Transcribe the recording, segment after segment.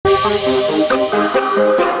Hey,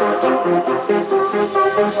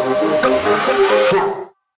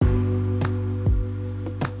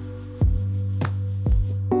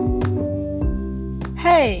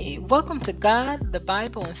 welcome to God, the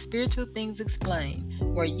Bible, and Spiritual Things Explained,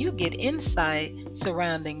 where you get insight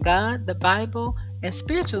surrounding God, the Bible, and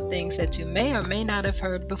spiritual things that you may or may not have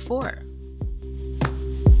heard before.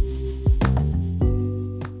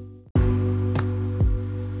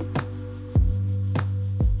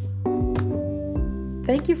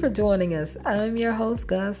 Thank you for joining us. I'm your host,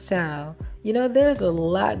 God's Child. You know, there's a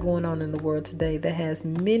lot going on in the world today that has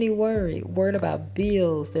many worried about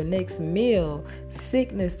bills, their next meal,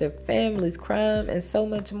 sickness, their families, crime, and so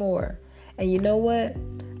much more. And you know what?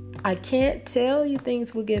 I can't tell you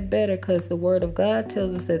things will get better because the Word of God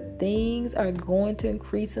tells us that things are going to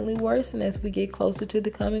increasingly worsen as we get closer to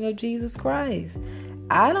the coming of Jesus Christ.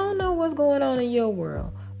 I don't know what's going on in your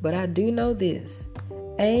world, but I do know this.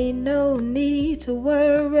 Ain't no need to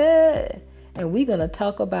worry. And we're going to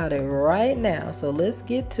talk about it right now. So let's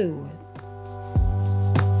get to it.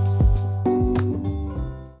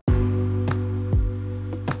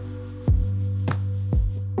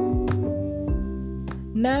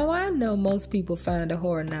 Now, I know most people find it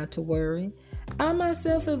hard not to worry. I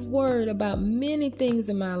myself have worried about many things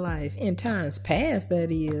in my life, in times past that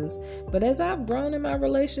is, but as I've grown in my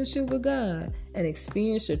relationship with God and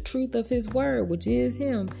experienced the truth of His Word, which is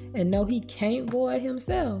Him, and know He can't void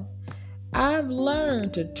Himself, I've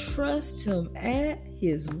learned to trust Him at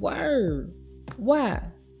His Word. Why?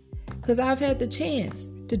 Because I've had the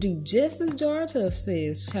chance to do just as George Huff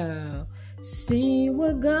says, child. See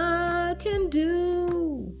what God can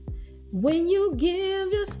do when you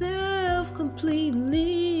give yourself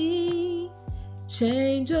completely.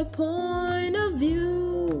 Change your point of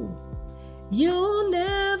view. You'll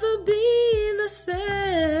never be the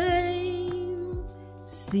same.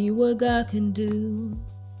 See what God can do.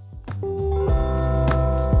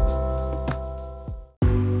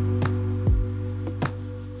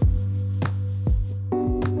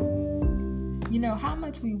 You know, how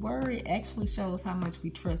much we worry actually shows how much we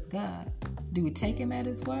trust God. Do we take Him at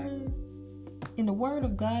His word? In the Word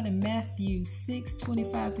of God in Matthew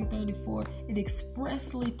 6:25-34, it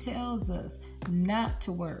expressly tells us not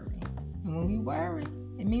to worry. And when we worry,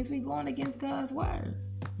 it means we're going against God's word,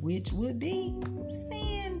 which would be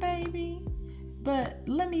sin, baby. But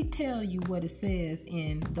let me tell you what it says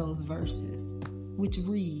in those verses, which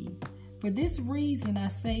read, "For this reason I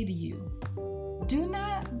say to you, do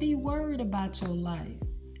not be worried about your life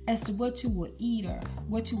as to what you will eat or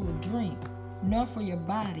what you will drink, nor for your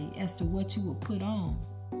body as to what you will put on.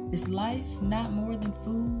 Is life not more than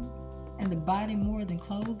food, and the body more than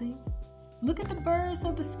clothing? Look at the birds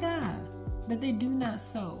of the sky, that they do not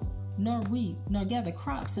sow, nor reap, nor gather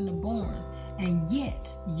crops in the barns, and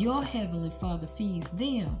yet your heavenly Father feeds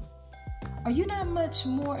them. Are you not much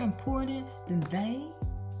more important than they?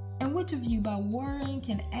 And which of you by worrying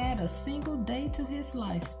can add a single day to his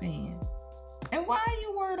lifespan? And why are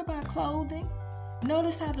you worried about clothing?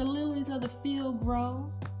 Notice how the lilies of the field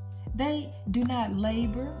grow. They do not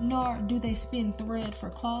labor, nor do they spin thread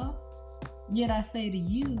for cloth. Yet I say to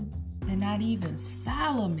you that not even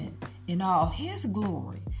Solomon in all his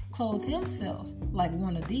glory clothed himself like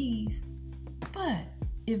one of these. But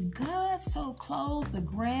if God so clothes the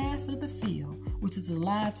grass of the field, which is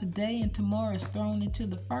alive today and tomorrow is thrown into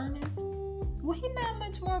the furnace, will He not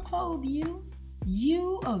much more clothe you,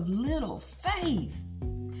 you of little faith?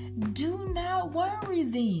 Do not worry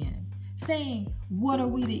then, saying, what are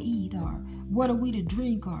we to eat, or what are we to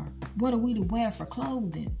drink, or what are we to wear for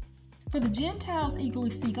clothing? For the Gentiles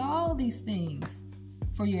eagerly seek all these things,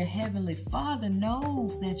 for your heavenly Father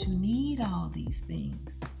knows that you need all these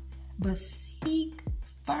things. But seek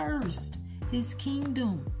first His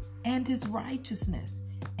kingdom and His righteousness,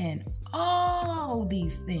 and all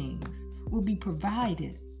these things will be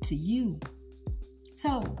provided to you.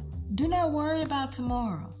 So do not worry about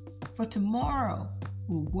tomorrow, for tomorrow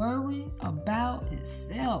will worry about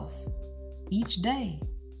itself. Each day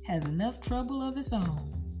has enough trouble of its own.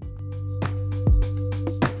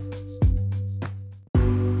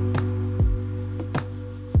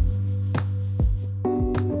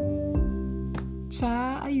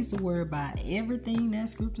 Child, I used to worry about everything that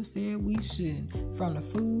scripture said we shouldn't, from the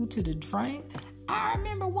food to the drink. I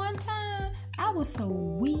remember one time I was so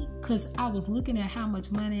weak because I was looking at how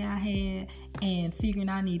much money I had and figuring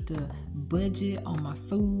I need to budget on my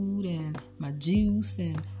food and my juice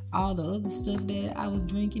and all the other stuff that I was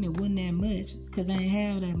drinking, it wasn't that much because I didn't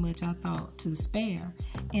have that much, I thought, to spare.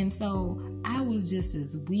 And so I was just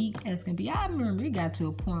as weak as can be. I remember it got to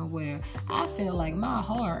a point where I felt like my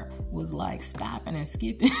heart was like stopping and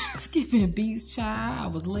skipping beats, child. I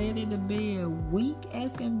was laid in the bed weak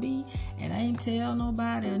as can be, and I ain't tell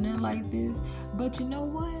nobody or nothing like this. But you know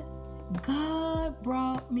what? God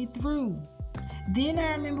brought me through. Then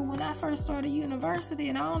I remember when I first started university,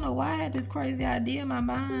 and I don't know why I had this crazy idea in my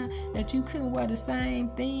mind that you couldn't wear the same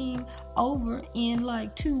thing over in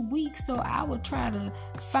like 2 weeks. So I would try to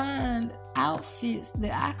find outfits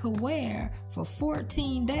that I could wear for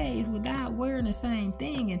 14 days without wearing the same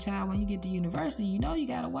thing. And child, when you get to university, you know you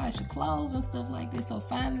got to wash your clothes and stuff like this. So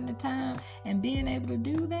finding the time and being able to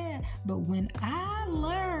do that. But when I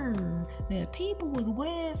learned that people was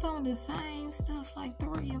wearing some of the same stuff like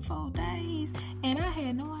 3 and 4 days, and I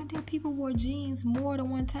had no idea people wore jeans more than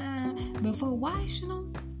one time before washing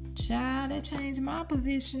them, child, that changed my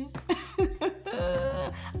position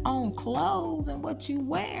on clothes and what you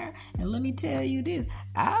wear. And let me tell you this,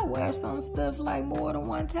 I wear some stuff like more than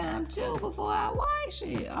one time too before I wash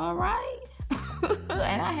it, all right?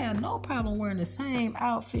 And I have no problem wearing the same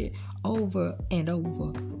outfit over and over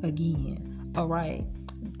again, all right?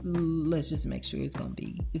 Let's just make sure it's gonna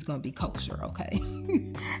be kosher, okay?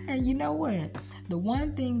 And you know what? The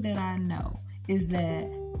one thing that I know is that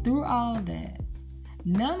through all that,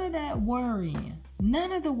 none of the worrying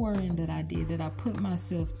that I did, that I put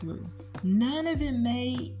myself through, none of it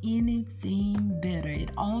made anything better. It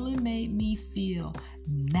only made me feel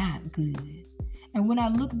not good. And when I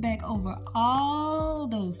look back over all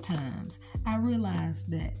those times, I realized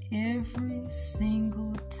that every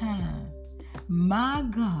single time, my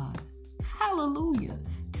God, hallelujah,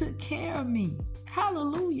 took care of me.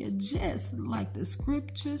 Hallelujah, just like the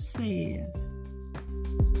scripture says.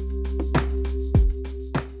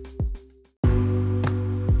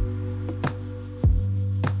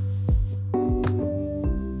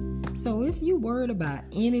 So if you worried about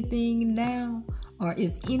anything now, or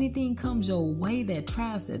if anything comes your way that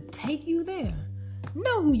tries to take you there,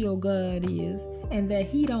 know who your God is and that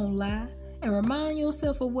he don't lie. And remind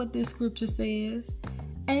yourself of what this scripture says.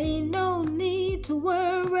 Ain't no need to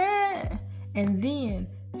worry. And then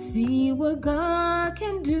see what God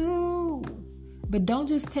can do. But don't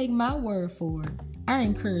just take my word for it. I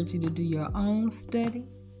encourage you to do your own study,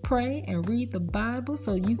 pray, and read the Bible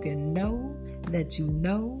so you can know that you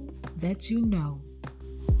know that you know.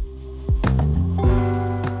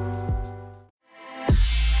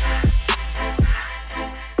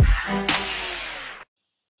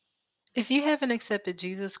 If you haven't accepted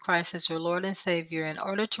Jesus Christ as your Lord and Savior in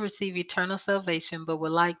order to receive eternal salvation but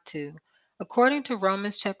would like to, according to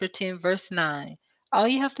Romans chapter 10, verse 9, all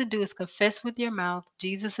you have to do is confess with your mouth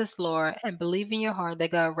Jesus is Lord and believe in your heart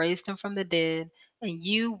that God raised him from the dead, and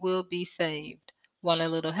you will be saved. Want a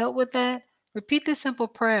little help with that? Repeat this simple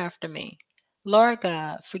prayer after me. Lord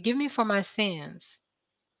God, forgive me for my sins.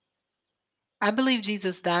 I believe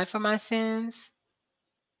Jesus died for my sins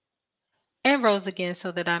and rose again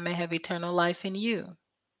so that I may have eternal life in you.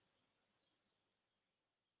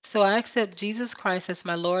 So I accept Jesus Christ as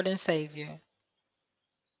my Lord and Savior.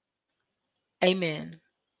 Amen.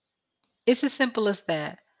 It's as simple as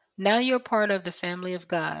that. Now you're part of the family of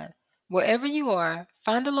God. Wherever you are,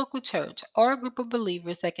 find a local church or a group of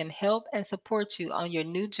believers that can help and support you on your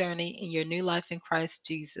new journey in your new life in Christ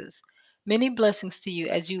Jesus. Many blessings to you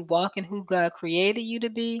as you walk in who God created you to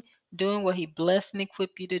be, doing what he blessed and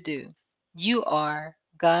equipped you to do. You are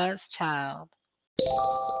God's child.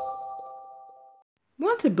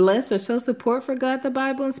 Want to bless or show support for God, the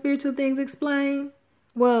Bible, and Spiritual Things Explained?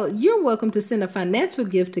 Well, you're welcome to send a financial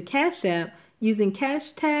gift to Cash App using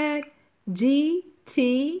hashtag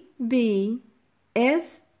GTBSTE.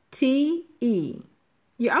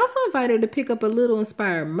 You're also invited to pick up a little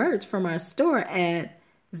inspired merch from our store at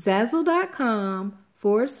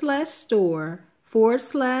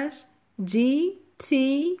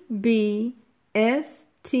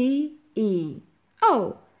Zazzle.com/store/GTBSTE.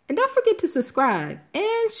 Oh, and don't forget to subscribe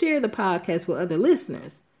and share the podcast with other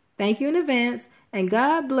listeners. Thank you in advance, and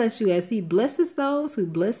God bless you as he blesses those who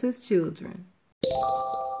bless his children.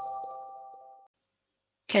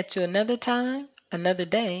 Catch you another time, another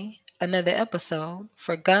day, another episode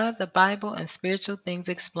for God, the Bible, and Spiritual Things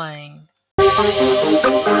Explained.